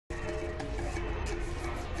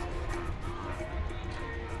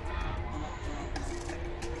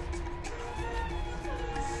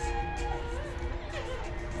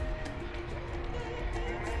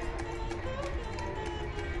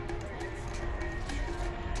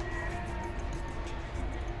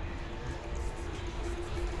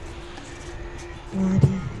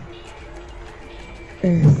body,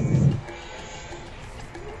 earth,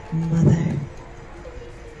 mother,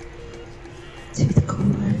 to the core.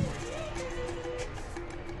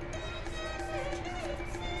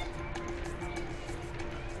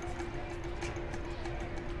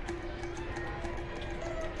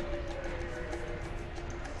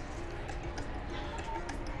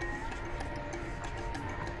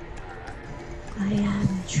 I am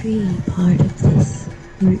a tree, part of this,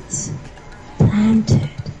 roots planted,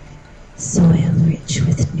 soil rich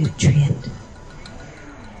with nutrient.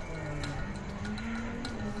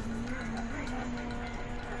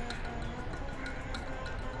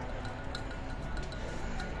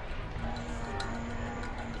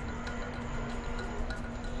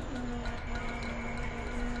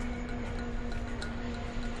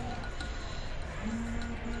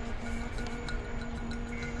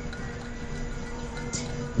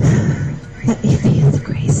 Let me feel the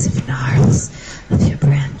grace of gnarls of your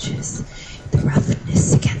branches, the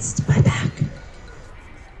roughness against my back.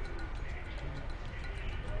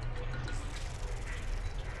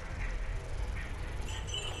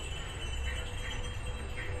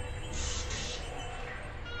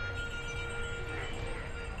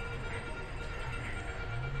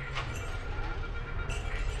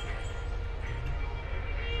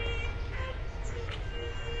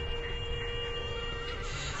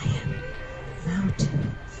 I am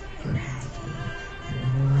mountain, craggy,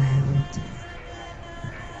 and wild.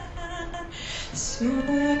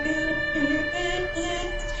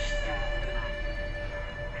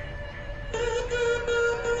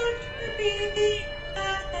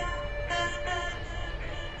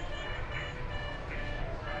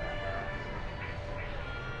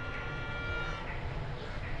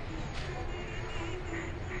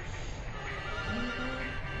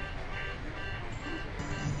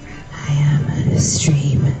 I am a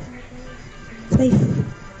stream, playful,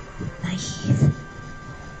 naive.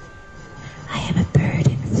 I am a bird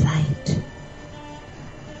in flight.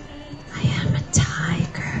 I am a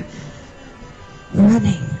tiger,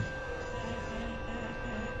 running.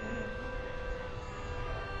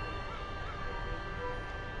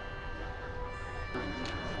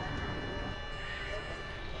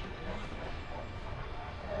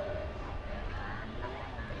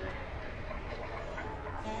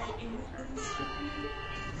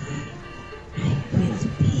 I will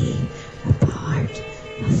be a part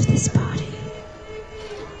of this body.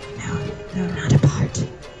 No, not a part.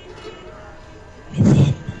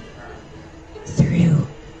 Within, through,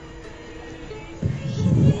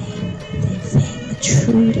 breathing, living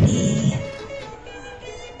truly.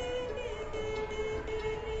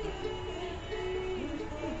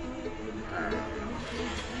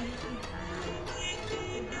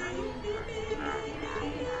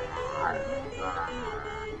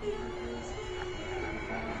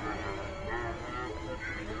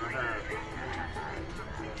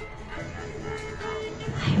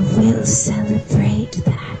 I will celebrate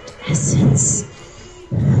that essence.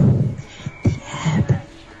 The ebb,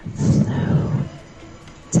 flow,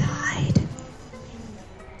 tide.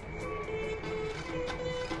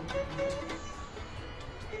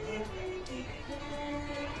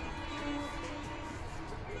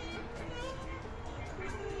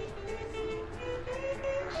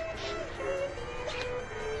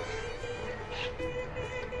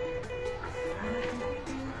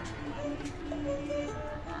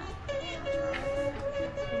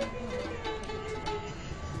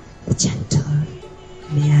 The gentle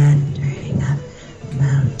meandering of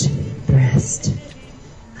mountain breast.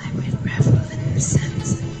 I will revel in the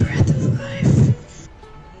sense and breath of life.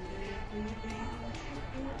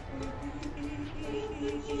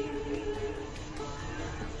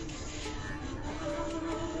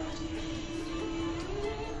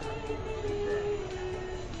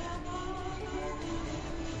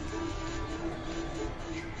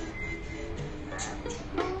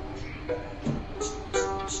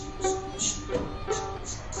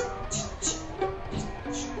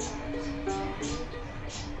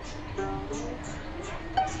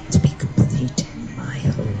 To be complete in my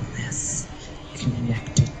wholeness,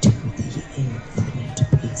 connected to the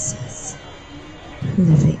infinite pieces.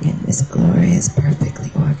 Living in this glorious,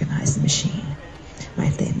 perfectly organized machine. My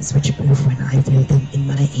limbs, which move when I feel them in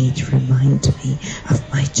my age, remind me of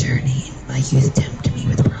my journey. In my youth, tempt me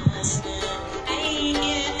with promise.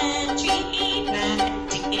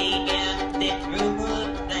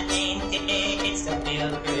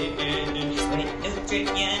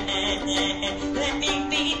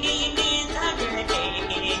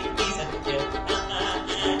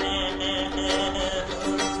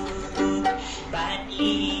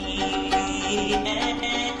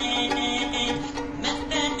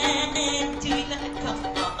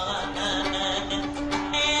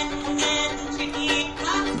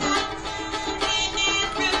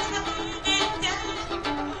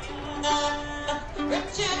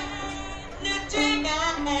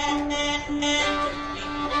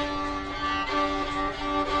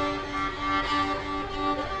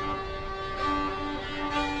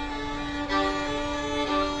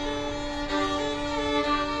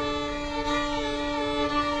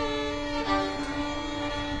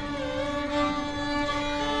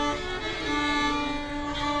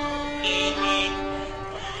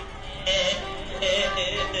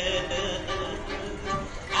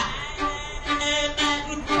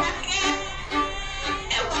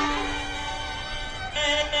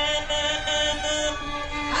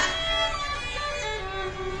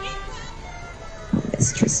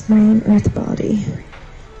 my own earth body.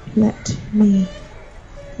 Let me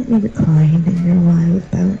recline in your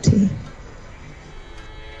wild bounty.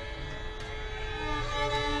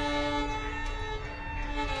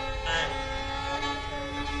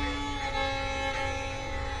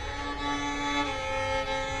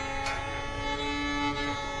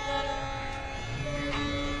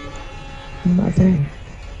 Mother,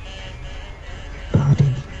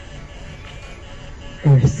 body,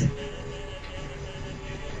 earth,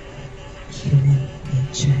 human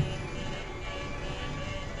nature.